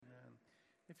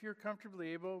If you're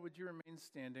comfortably able, would you remain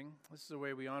standing? This is the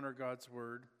way we honor God's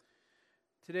word.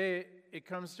 Today, it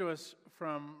comes to us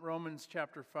from Romans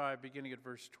chapter 5, beginning at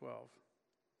verse 12.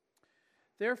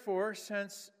 Therefore,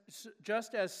 since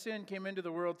just as sin came into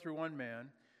the world through one man,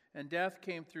 and death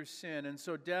came through sin, and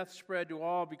so death spread to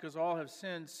all because all have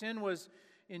sinned. Sin was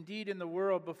indeed in the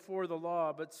world before the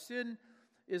law, but sin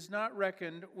is not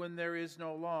reckoned when there is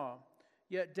no law.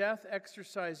 Yet death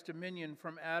exercised dominion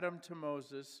from Adam to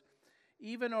Moses,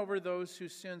 even over those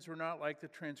whose sins were not like the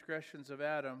transgressions of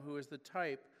Adam, who is the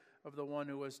type of the one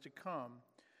who was to come.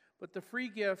 But the free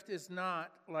gift is not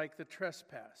like the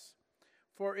trespass.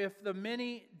 For if the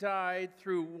many died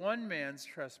through one man's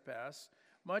trespass,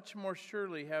 much more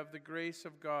surely have the grace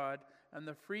of God and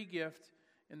the free gift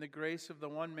in the grace of the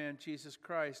one man, Jesus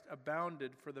Christ,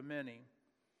 abounded for the many.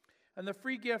 And the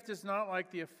free gift is not like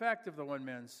the effect of the one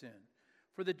man's sin.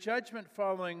 For the judgment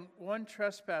following one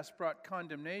trespass brought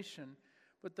condemnation,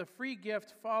 but the free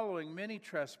gift following many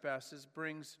trespasses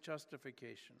brings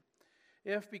justification.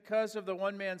 If because of the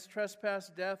one man's trespass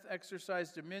death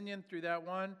exercised dominion through that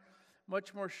one,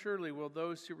 much more surely will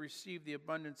those who receive the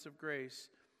abundance of grace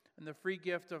and the free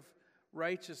gift of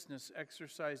righteousness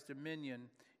exercise dominion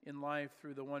in life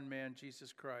through the one man,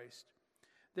 Jesus Christ.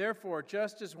 Therefore,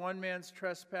 just as one man's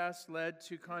trespass led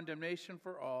to condemnation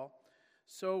for all,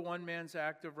 so one man's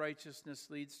act of righteousness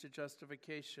leads to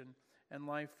justification and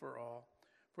life for all.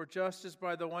 For just as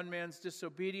by the one man's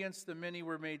disobedience the many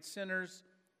were made sinners,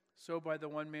 so by the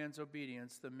one man's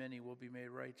obedience the many will be made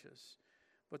righteous.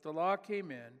 But the law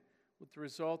came in with the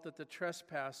result that the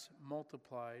trespass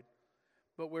multiplied.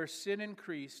 But where sin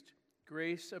increased,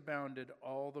 grace abounded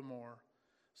all the more,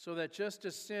 so that just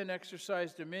as sin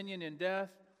exercised dominion in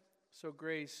death, so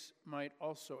grace might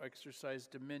also exercise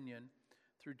dominion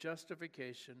through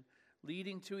justification,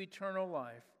 leading to eternal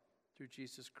life through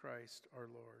Jesus Christ our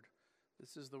Lord.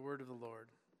 This is the word of the Lord.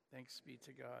 Thanks be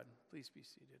to God. Please be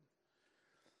seated.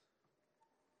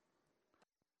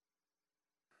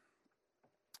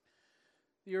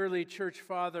 The early church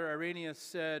father Irenaeus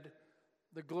said,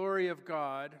 "The glory of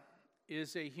God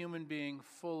is a human being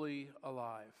fully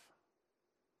alive."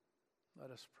 Let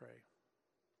us pray.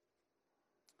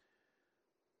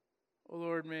 O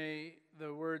Lord, may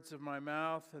the words of my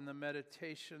mouth and the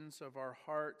meditations of our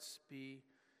hearts be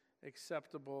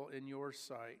acceptable in your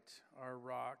sight, our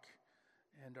rock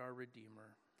and our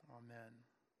Redeemer. Amen.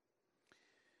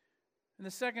 In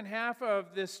the second half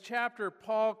of this chapter,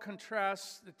 Paul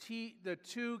contrasts the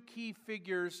two key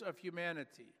figures of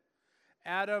humanity,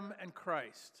 Adam and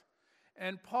Christ.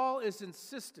 And Paul is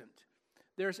insistent.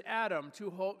 There's Adam,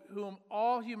 to whom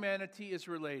all humanity is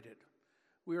related.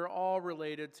 We are all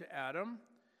related to Adam.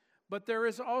 But there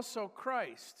is also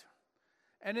Christ.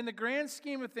 And in the grand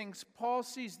scheme of things, Paul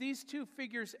sees these two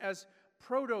figures as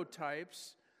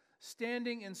prototypes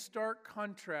standing in stark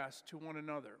contrast to one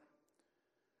another.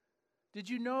 Did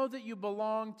you know that you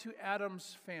belong to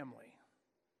Adam's family?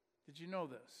 Did you know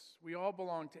this? We all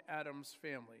belong to Adam's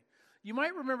family. You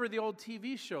might remember the old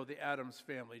TV show, The Addams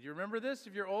Family. Do you remember this,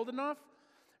 if you're old enough?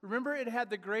 Remember it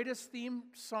had the greatest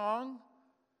theme song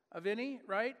of any,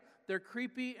 right? They're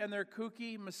creepy and they're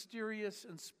kooky, mysterious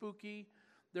and spooky.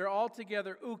 They're all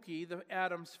together ooky, the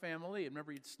Addams Family.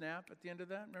 Remember you'd snap at the end of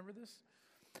that? Remember this?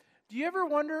 Do you ever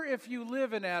wonder if you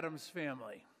live in Adam's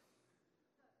family?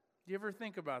 Do you ever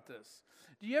think about this?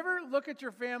 Do you ever look at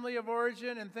your family of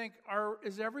origin and think,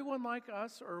 is everyone like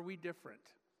us or are we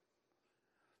different?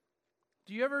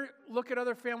 Do you ever look at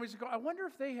other families and go, I wonder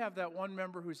if they have that one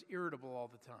member who's irritable all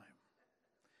the time?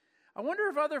 I wonder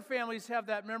if other families have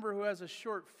that member who has a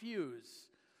short fuse.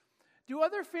 Do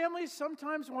other families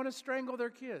sometimes want to strangle their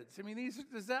kids? I mean,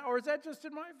 is that just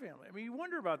in my family? I mean, you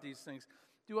wonder about these things.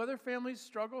 Do other families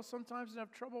struggle sometimes and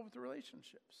have trouble with the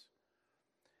relationships?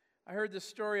 I heard the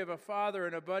story of a father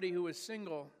and a buddy who was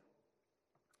single.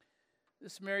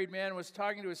 This married man was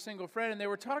talking to a single friend, and they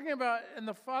were talking about, and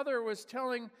the father was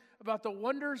telling about the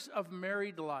wonders of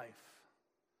married life.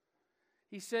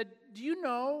 He said, do you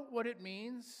know what it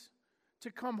means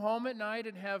to come home at night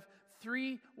and have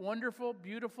 3 wonderful,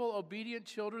 beautiful, obedient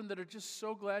children that are just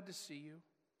so glad to see you?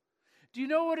 Do you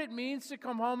know what it means to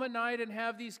come home at night and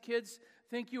have these kids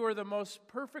think you are the most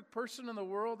perfect person in the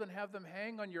world and have them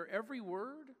hang on your every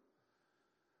word?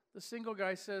 The single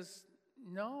guy says,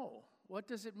 no. What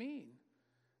does it mean?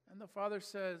 And the father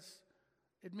says,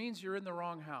 it means you're in the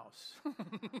wrong house.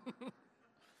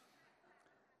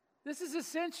 This is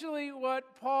essentially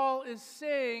what Paul is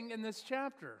saying in this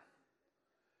chapter.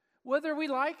 Whether we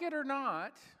like it or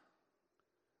not,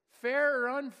 fair or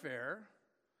unfair,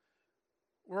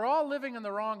 we're all living in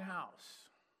the wrong house.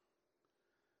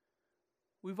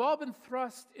 We've all been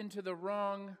thrust into the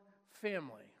wrong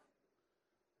family.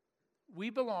 We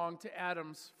belong to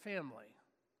Adam's family.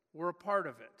 We're a part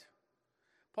of it.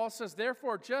 Paul says,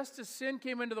 therefore, just as sin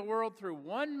came into the world through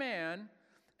one man,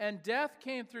 and death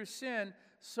came through sin,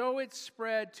 so it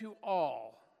spread to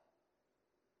all,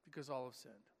 because all have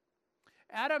sinned.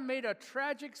 Adam made a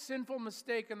tragic, sinful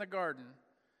mistake in the garden,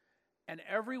 and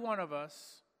every one of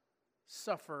us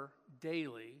suffer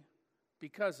daily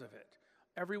because of it.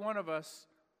 Every one of us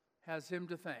has him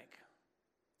to thank,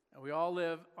 and we all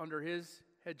live under his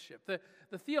headship.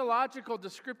 The theological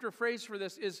descriptor phrase for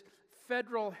this is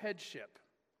federal headship.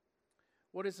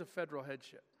 What is a federal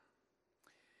headship?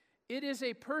 It is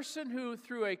a person who,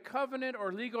 through a covenant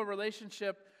or legal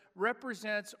relationship,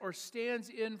 represents or stands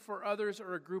in for others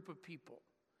or a group of people.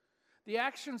 The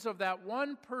actions of that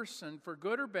one person, for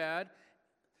good or bad,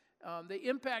 the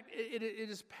impact, it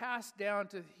is passed down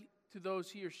to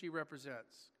those he or she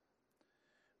represents.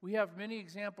 We have many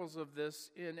examples of this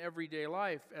in everyday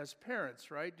life as parents,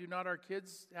 right? Do not our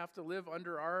kids have to live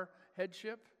under our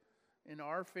headship in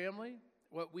our family?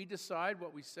 What we decide,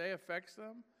 what we say affects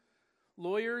them.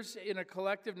 Lawyers in a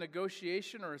collective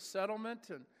negotiation or a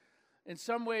settlement, and in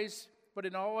some ways, but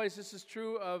in all ways, this is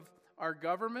true of our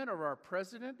government or our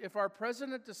president. If our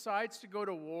president decides to go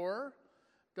to war,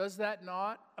 does that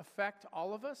not affect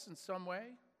all of us in some way?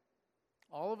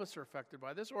 All of us are affected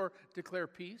by this, or declare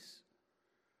peace.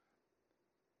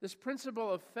 This principle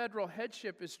of federal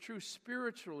headship is true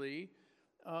spiritually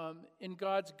in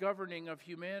God's governing of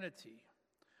humanity.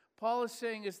 Paul is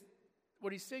saying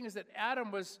what he's saying is that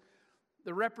Adam was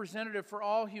the representative for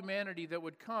all humanity that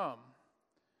would come.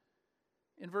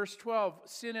 In verse 12,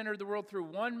 sin entered the world through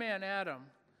one man, Adam.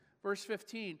 Verse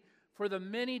 15, for the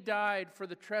many died for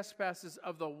the trespasses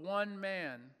of the one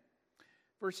man.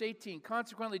 Verse 18,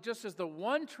 consequently, just as the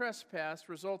one trespass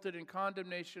resulted in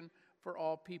condemnation for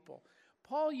all people.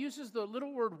 Paul uses the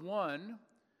little word one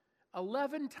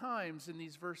 11 times in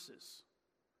these verses.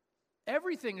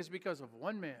 Everything is because of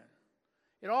one man.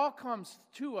 It all comes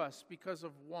to us because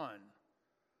of one.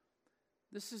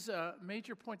 This is a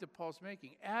major point that Paul's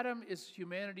making. Adam is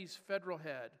humanity's federal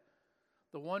head,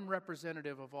 the one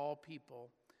representative of all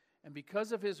people. And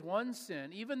because of his one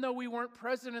sin, even though we weren't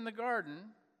present in the garden,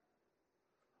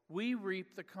 we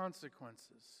reap the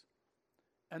consequences.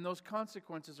 And those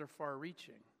consequences are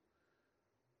far-reaching.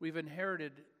 We've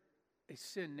inherited a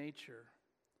sin nature,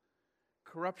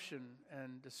 corruption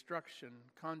and destruction,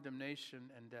 condemnation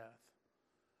and death.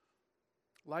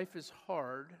 Life is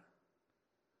hard.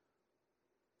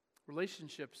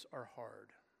 Relationships are hard.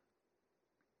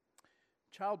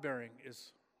 Childbearing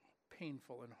is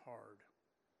painful and hard.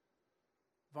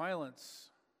 Violence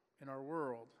in our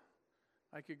world,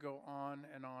 I could go on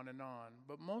and on and on.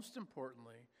 But most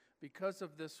importantly, because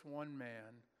of this one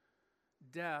man,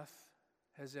 death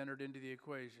has entered into the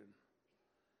equation.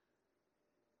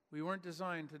 We weren't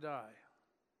designed to die.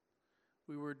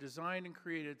 We were designed and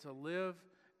created to live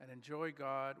and enjoy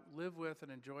God, live with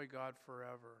and enjoy God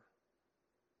forever.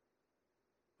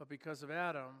 But because of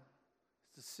Adam's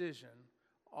decision,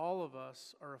 all of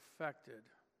us are affected.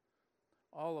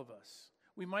 All of us.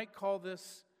 We might call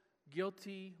this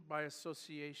guilty by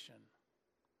association.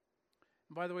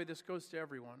 And by the way, this goes to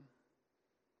everyone.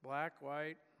 Black,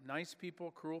 white, nice people,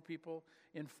 cruel people,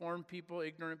 informed people,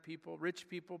 ignorant people, rich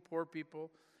people, poor people,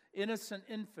 innocent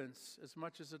infants as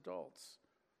much as adults.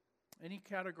 Any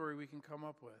category we can come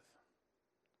up with.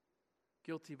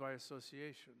 Guilty by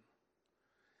association.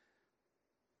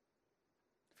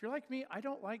 If you're like me, I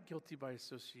don't like guilty by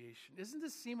association. Doesn't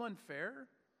this seem unfair?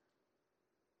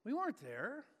 We weren't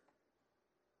there.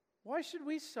 Why should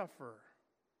we suffer?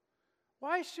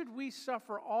 Why should we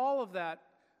suffer all of that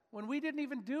when we didn't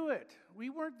even do it? We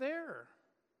weren't there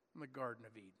in the Garden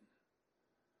of Eden.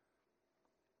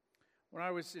 When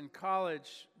I was in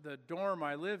college, the dorm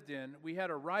I lived in, we had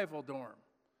a rival dorm.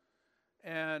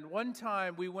 And one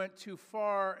time we went too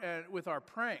far with our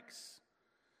pranks.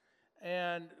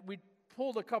 And we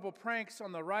pulled a couple pranks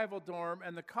on the rival dorm,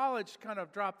 and the college kind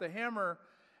of dropped the hammer,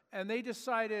 and they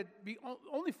decided,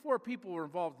 only 4 people were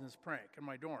involved in this prank in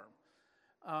my dorm.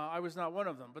 I was not one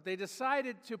of them. But they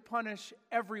decided to punish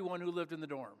everyone who lived in the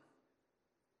dorm.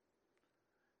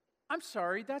 I'm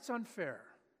sorry, that's unfair.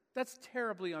 That's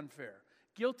terribly unfair.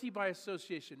 Guilty by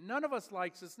association. None of us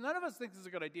likes this. None of us thinks this is a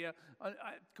good idea.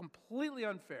 Completely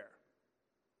unfair.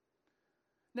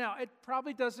 Now, it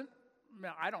probably doesn't,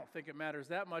 I don't think it matters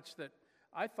that much that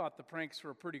I thought the pranks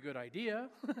were a pretty good idea.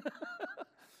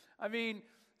 I mean,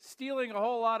 stealing a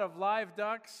whole lot of live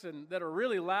ducks and that are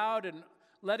really loud and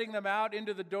letting them out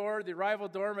into the rival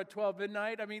dorm at 12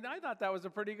 midnight. I mean, I thought that was a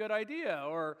pretty good idea.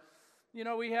 Or,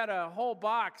 We had a whole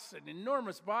box, an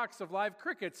enormous box of live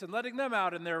crickets, and letting them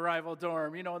out in their rival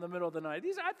dorm, in the middle of the night.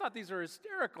 I thought these were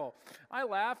hysterical. I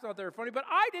laughed, thought they were funny, but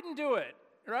I didn't do it,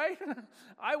 right?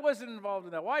 I wasn't involved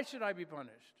in that. Why should I be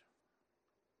punished?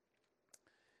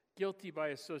 Guilty by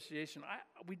association.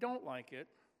 We don't like it.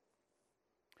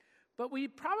 But we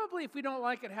probably, if we don't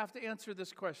like it, have to answer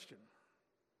this question.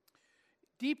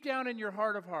 Deep down in your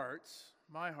heart of hearts,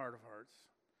 my heart of hearts,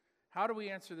 how do we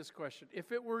answer this question?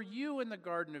 If it were you in the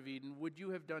Garden of Eden, would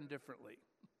you have done differently?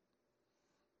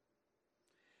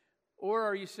 Or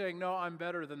are you saying, no, I'm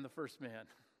better than the first man.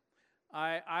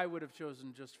 I would have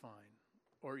chosen just fine.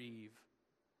 Or Eve.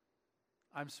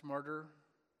 I'm smarter,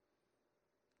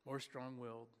 more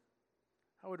strong-willed.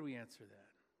 How would we answer that?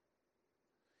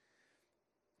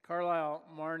 Carlisle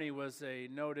Marney was a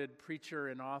noted preacher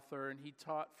and author, and he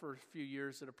taught for a few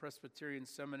years at a Presbyterian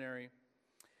seminary.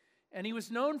 And he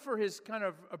was known for his kind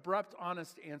of abrupt,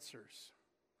 honest answers.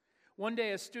 One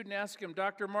day, a student asked him,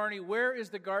 Dr. Marney, where is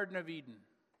the Garden of Eden?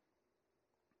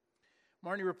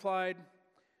 Marney replied,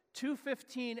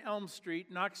 215 Elm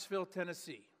Street, Knoxville,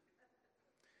 Tennessee.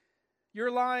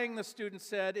 You're lying, the student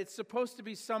said. It's supposed to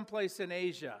be someplace in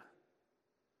Asia.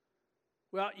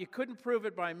 Well, you couldn't prove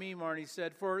it by me, Marney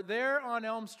said, for there on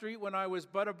Elm Street when I was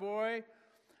but a boy,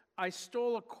 I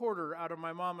stole a quarter out of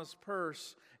my mama's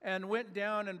purse and went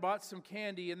down and bought some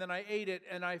candy, and then I ate it,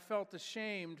 and I felt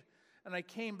ashamed, and I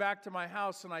came back to my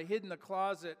house, and I hid in the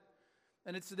closet,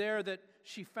 and it's there that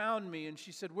she found me, and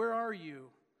she said, where are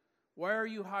you? Why are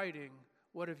you hiding?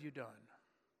 What have you done?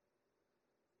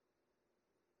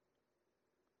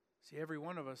 See, every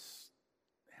one of us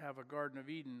have a Garden of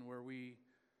Eden where we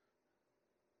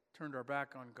turned our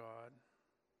back on God.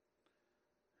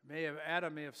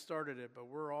 Adam may have started it, but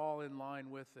we're all in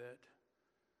line with it.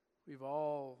 We've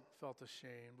all felt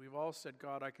ashamed. We've all said,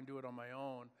 God, I can do it on my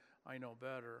own. I know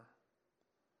better.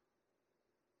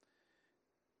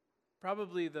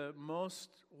 Probably the most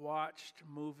watched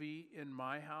movie in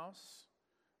my house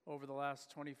over the last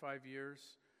 25 years,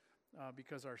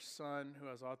 because our son, who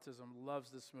has autism, loves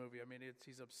this movie. I mean,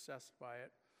 he's obsessed by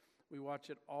it. We watch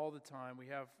it all the time. We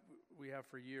have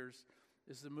for years.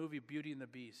 Is the movie Beauty and the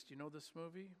Beast. Do you know this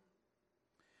movie?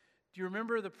 Do you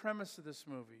remember the premise of this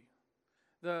movie?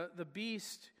 The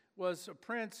beast was a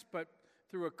prince, but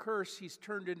through a curse, he's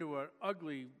turned into an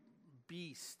ugly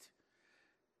beast.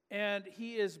 And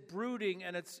he is brooding,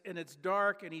 and it's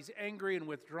dark, and he's angry and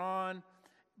withdrawn.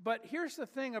 But here's the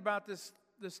thing about this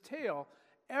tale.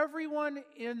 Everyone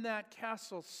in that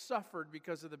castle suffered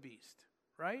because of the beast,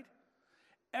 right?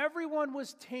 Everyone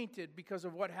was tainted because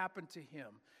of what happened to him,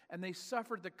 and they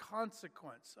suffered the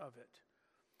consequence of it.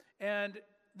 And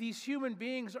these human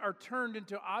beings are turned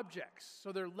into objects,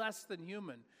 so they're less than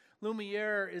human.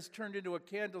 Lumiere is turned into a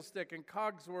candlestick, and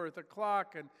Cogsworth a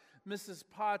clock, and Mrs.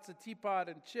 Potts a teapot,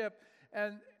 and Chip,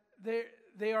 and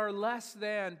they are less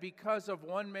than because of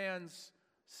one man's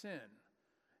sin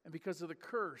and because of the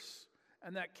curse.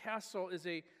 And that castle is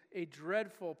a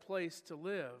dreadful place to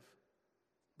live.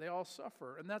 They all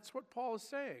suffer. And that's what Paul is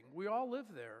saying. We all live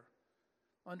there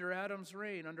under Adam's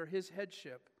reign, under his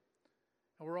headship,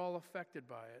 and we're all affected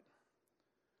by it.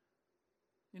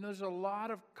 There's a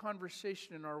lot of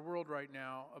conversation in our world right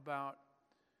now about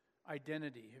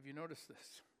identity. Have you noticed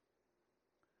this?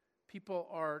 People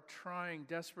are trying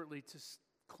desperately to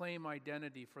claim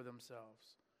identity for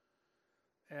themselves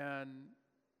and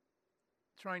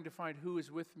trying to find who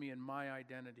is with me in my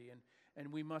identity.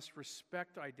 And we must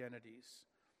respect identities.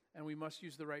 And we must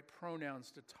use the right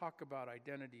pronouns to talk about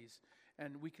identities.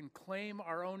 And we can claim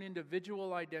our own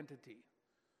individual identity.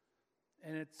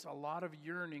 And it's a lot of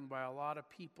yearning by a lot of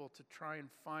people to try and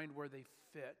find where they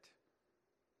fit.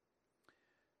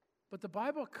 But the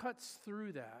Bible cuts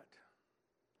through that.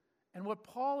 And what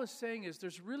Paul is saying is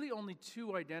there's really only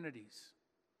two identities.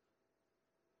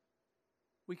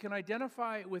 We can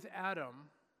identify with Adam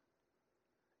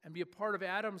and be a part of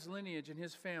Adam's lineage and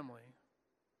his family.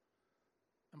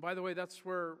 And by the way, that's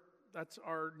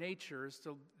our nature,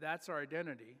 that's our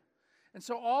identity. And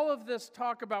so all of this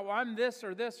talk about, well, I'm this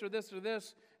or this or this or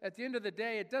this, at the end of the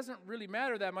day, it doesn't really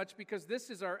matter that much because this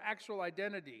is our actual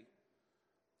identity.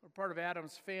 We're part of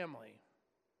Adam's family.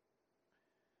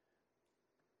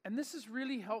 And this is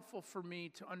really helpful for me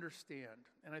to understand,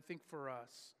 and I think for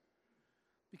us.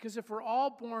 Because if we're all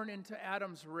born into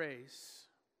Adam's race,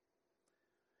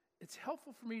 it's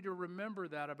helpful for me to remember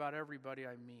that about everybody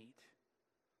I meet.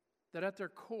 That at their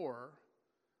core,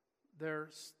 they're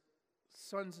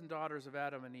sons and daughters of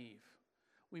Adam and Eve.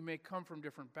 We may come from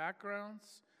different backgrounds,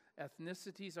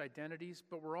 ethnicities, identities,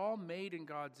 but we're all made in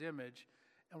God's image,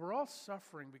 and we're all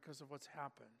suffering because of what's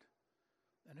happened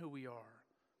and who we are.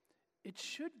 it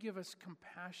should give us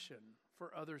compassion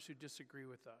for others who disagree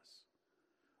with us,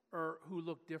 or who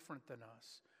look different than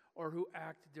us, or who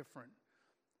act different.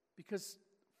 Because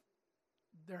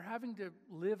they're having to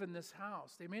live in this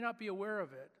house. They may not be aware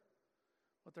of it,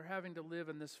 but they're having to live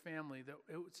in this family that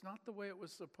it's not the way it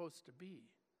was supposed to be.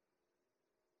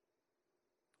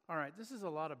 All right, this is a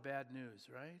lot of bad news,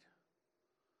 right?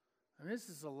 I mean, this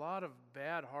is a lot of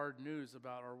bad, hard news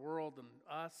about our world and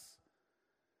us.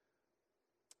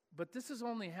 But this is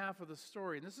only half of the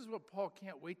story, and this is what Paul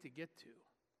can't wait to get to.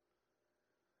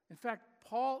 In fact,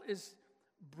 Paul is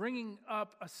bringing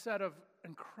up a set of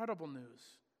incredible news,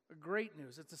 a great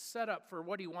news. It's a setup for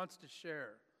what he wants to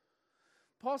share.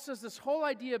 Paul says this whole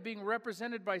idea of being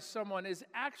represented by someone is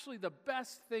actually the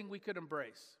best thing we could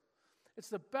embrace. It's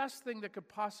the best thing that could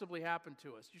possibly happen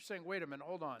to us. You're saying, wait a minute,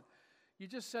 hold on. You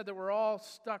just said that we're all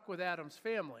stuck with Adam's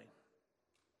family.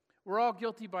 We're all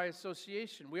guilty by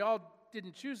association. We all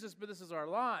didn't choose this, but this is our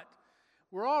lot.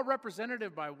 We're all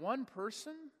representative by one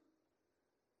person.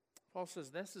 Paul says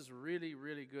this is really,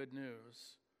 really good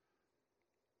news.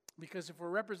 Because if we're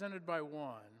represented by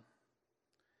one,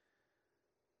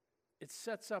 it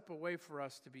sets up a way for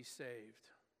us to be saved.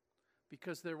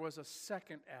 Because there was a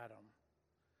second Adam.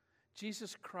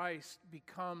 Jesus Christ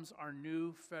becomes our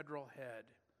new federal head,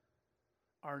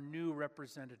 our new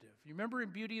representative. You remember in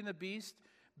Beauty and the Beast,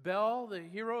 Belle, the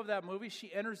hero of that movie,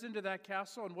 she enters into that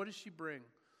castle, and what does she bring?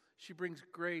 She brings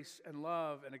grace and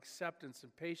love and acceptance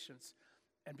and patience.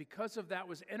 And because of that,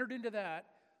 was entered into that,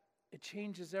 it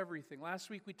changes everything. Last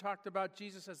week we talked about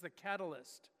Jesus as the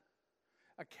catalyst.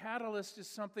 A catalyst is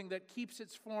something that keeps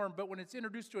its form, but when it's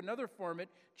introduced to another form, it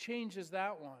changes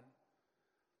that one.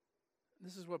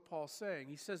 This is what Paul's saying.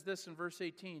 He says this in verse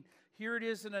 18. Here it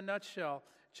is in a nutshell.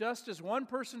 Just as one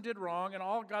person did wrong and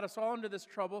all got us all into this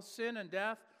trouble, sin and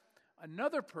death,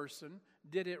 another person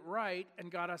did it right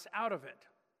and got us out of it.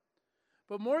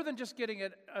 But more than just getting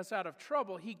us out of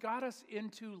trouble, he got us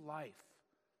into life.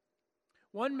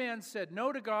 One man said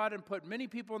no to God and put many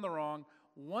people in the wrong.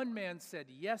 One man said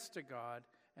yes to God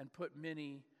and put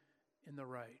many in the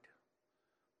right.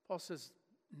 Paul says,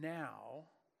 now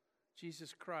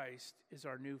Jesus Christ is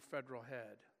our new federal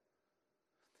head.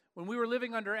 When we were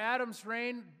living under Adam's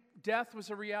reign, death was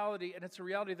a reality, and it's a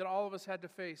reality that all of us had to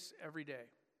face every day.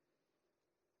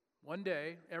 One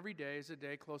day, every day is a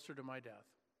day closer to my death.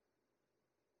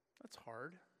 That's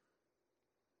hard.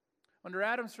 Under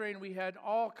Adam's reign, we had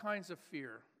all kinds of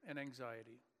fear and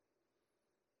anxiety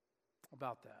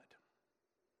about that.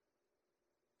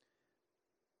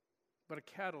 But a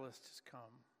catalyst has come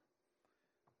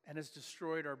and has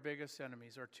destroyed our biggest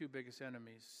enemies, our two biggest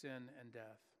enemies, sin and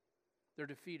death. They're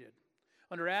defeated.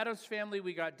 Under Adam's family,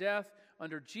 we got death.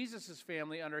 Under Jesus'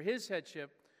 family, under his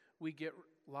headship, we get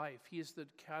life. He is the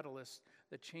catalyst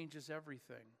that changes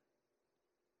everything.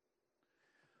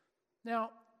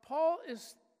 Now, Paul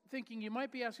is thinking, you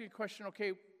might be asking a question,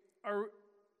 okay,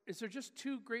 is there just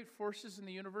two great forces in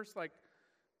the universe, like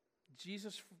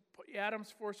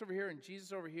Adam's force over here and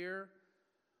Jesus over here?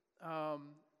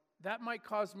 That might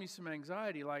cause me some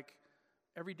anxiety, like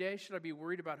every day should I be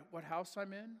worried about what house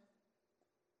I'm in?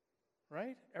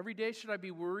 Right? Every day should I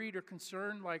be worried or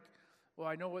concerned, like, well,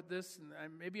 I know what this,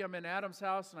 and maybe I'm in Adam's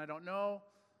house and I don't know.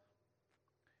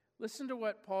 Listen to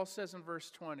what Paul says in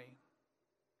verse 20.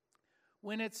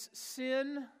 When it's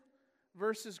sin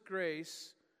versus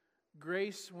grace,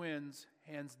 grace wins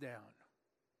hands down.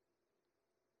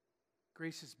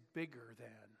 Grace is bigger than,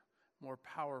 more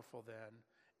powerful than,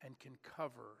 and can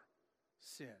cover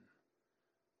sin.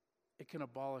 It can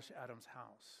abolish Adam's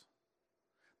house.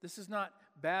 This is not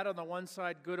bad on the one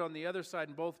side, good on the other side,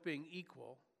 and both being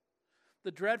equal.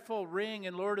 The dreadful ring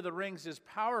in Lord of the Rings is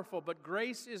powerful, but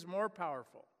grace is more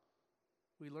powerful.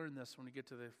 We learn this when we get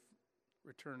to the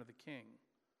return of the king.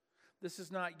 This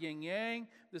is not yin-yang.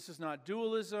 This is not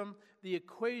dualism. The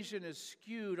equation is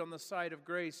skewed on the side of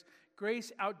grace.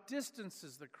 Grace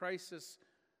outdistances the crisis.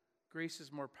 Grace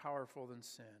is more powerful than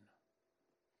sin.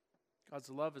 God's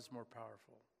love is more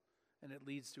powerful, and it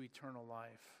leads to eternal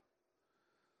life.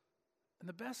 And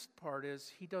the best part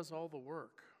is he does all the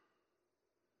work.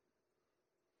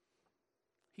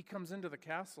 He comes into the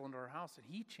castle, into our house, and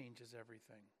he changes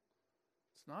everything.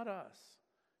 It's not us.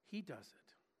 He does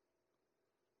it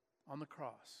on the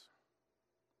cross.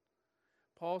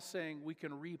 Paul's saying we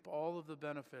can reap all of the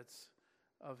benefits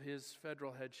of his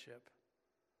federal headship.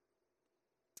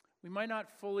 We might not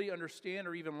fully understand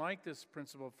or even like this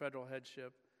principle of federal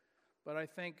headship, but I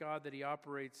thank God that he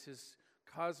operates his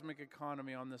cosmic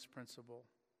economy on this principle.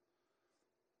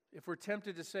 If we're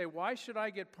tempted to say, why should I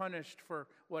get punished for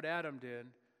what Adam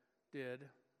did?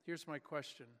 Here's my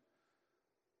question.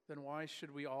 then why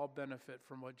should we all benefit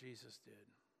from what Jesus did?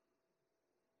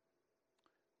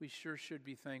 We sure should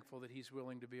be thankful that he's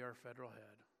willing to be our federal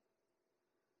head.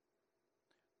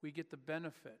 We get the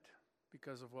benefit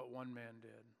because of what one man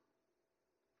did.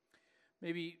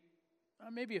 Maybe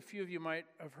a few of you might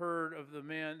have heard of the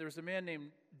man. There was a man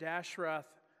named Dashrath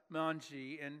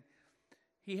Manji, and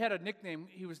he had a nickname.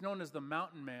 He was known as the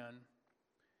Mountain Man.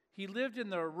 He lived in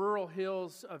the rural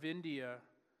hills of India,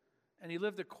 and he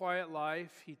lived a quiet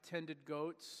life. He tended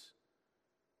goats,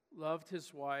 loved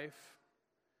his wife.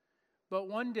 But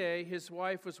one day, his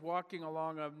wife was walking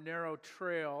along a narrow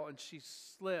trail, and she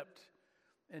slipped,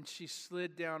 and she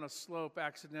slid down a slope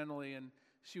accidentally, and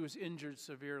she was injured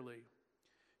severely.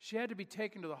 She had to be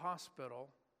taken to the hospital,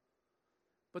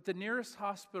 but the nearest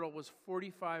hospital was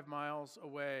 45 miles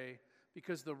away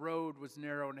because the road was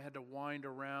narrow and had to wind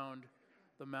around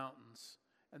the mountains,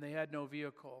 and they had no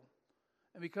vehicle.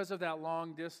 And because of that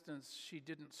long distance, she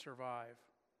didn't survive.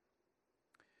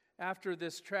 After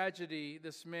this tragedy,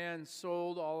 this man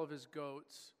sold all of his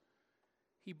goats.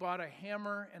 He bought a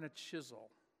hammer and a chisel.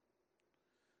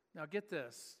 Now get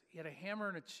this, he had a hammer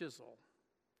and a chisel.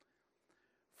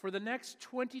 For the next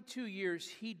 22 years,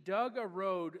 he dug a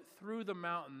road through the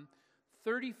mountain,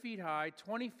 30 feet high,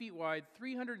 20 feet wide,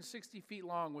 360 feet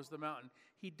long was the mountain.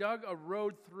 He dug a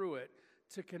road through it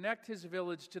to connect his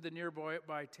village to the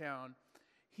nearby town.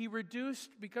 He reduced,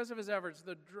 because of his efforts,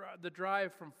 the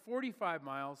drive from 45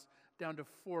 miles down to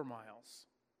 4 miles.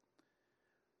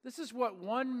 This is what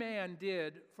one man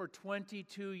did for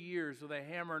 22 years with a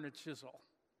hammer and a chisel.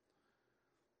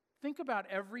 Think about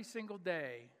every single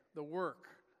day, the work,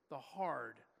 the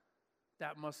hard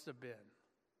that must have been.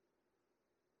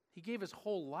 He gave his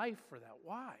whole life for that.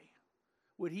 Why?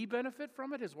 Would he benefit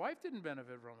from it? His wife didn't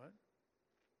benefit from it.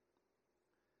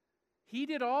 He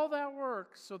did all that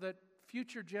work so that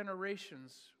future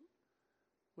generations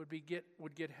would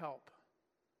get help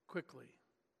quickly,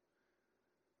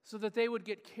 so that they would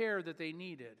get care that they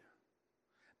needed.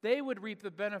 They would reap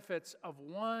the benefits of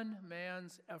one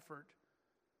man's effort,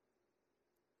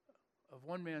 of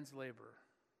one man's labor.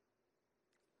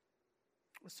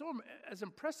 So, as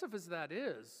impressive as that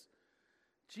is,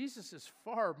 Jesus is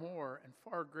far more and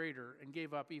far greater and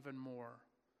gave up even more.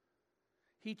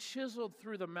 He chiseled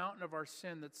through the mountain of our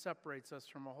sin that separates us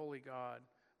from a holy God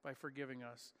by forgiving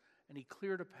us, and he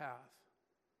cleared a path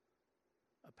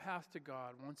to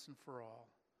God once and for all,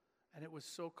 and it was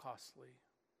so costly.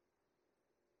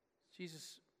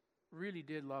 Jesus really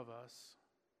did love us,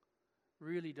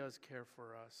 really does care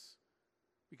for us,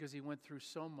 because he went through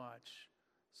so much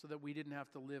so that we didn't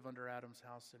have to live under Adam's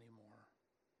house anymore.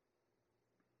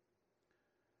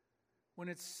 When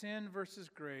it's sin versus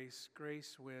grace,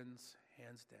 grace wins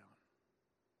hands down.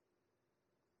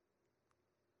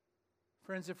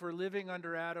 Friends, if we're living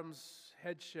under Adam's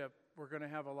headship, we're going to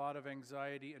have a lot of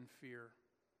anxiety and fear.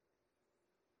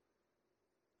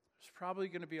 There's probably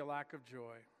going to be a lack of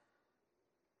joy.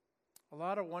 A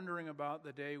lot of wondering about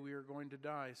the day we are going to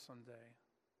die someday.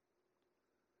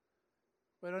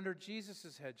 But under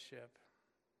Jesus' headship,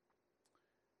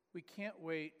 we can't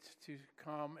wait to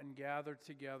come and gather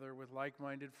together with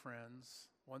like-minded friends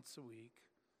once a week,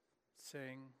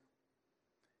 sing,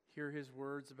 hear his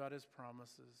words about his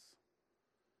promises,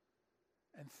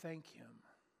 and thank him.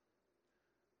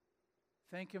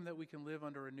 Thank him that we can live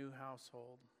under a new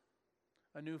household,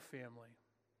 a new family,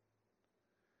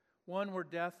 one where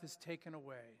death is taken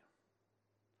away,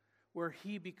 where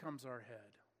he becomes our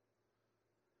head,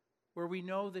 where we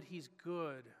know that he's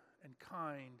good and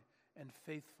kind and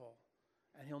faithful,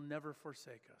 and he'll never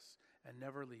forsake us and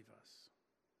never leave us.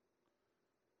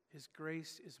 His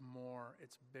grace is more,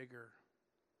 it's bigger.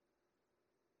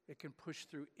 It can push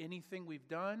through anything we've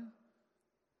done,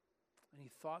 any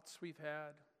thoughts we've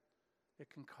had. It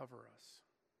can cover us.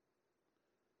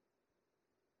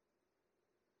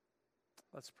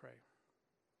 Let's pray.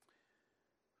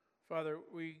 Father,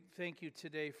 we thank you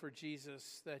today for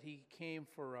Jesus, that he came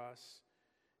for us,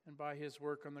 and by his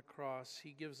work on the cross,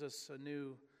 he gives us a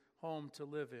new home to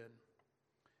live in.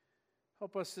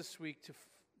 Help us this week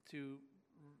to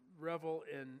revel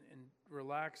in and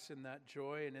relax in that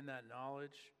joy and in that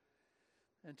knowledge,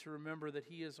 and to remember that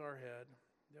he is our head,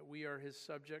 that we are his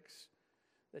subjects,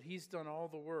 that he's done all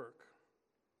the work.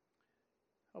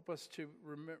 Help us to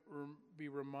be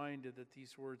reminded that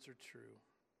these words are true.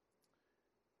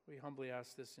 We humbly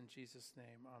ask this in Jesus'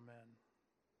 name. Amen.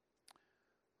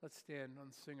 Let's stand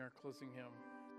and sing our closing hymn.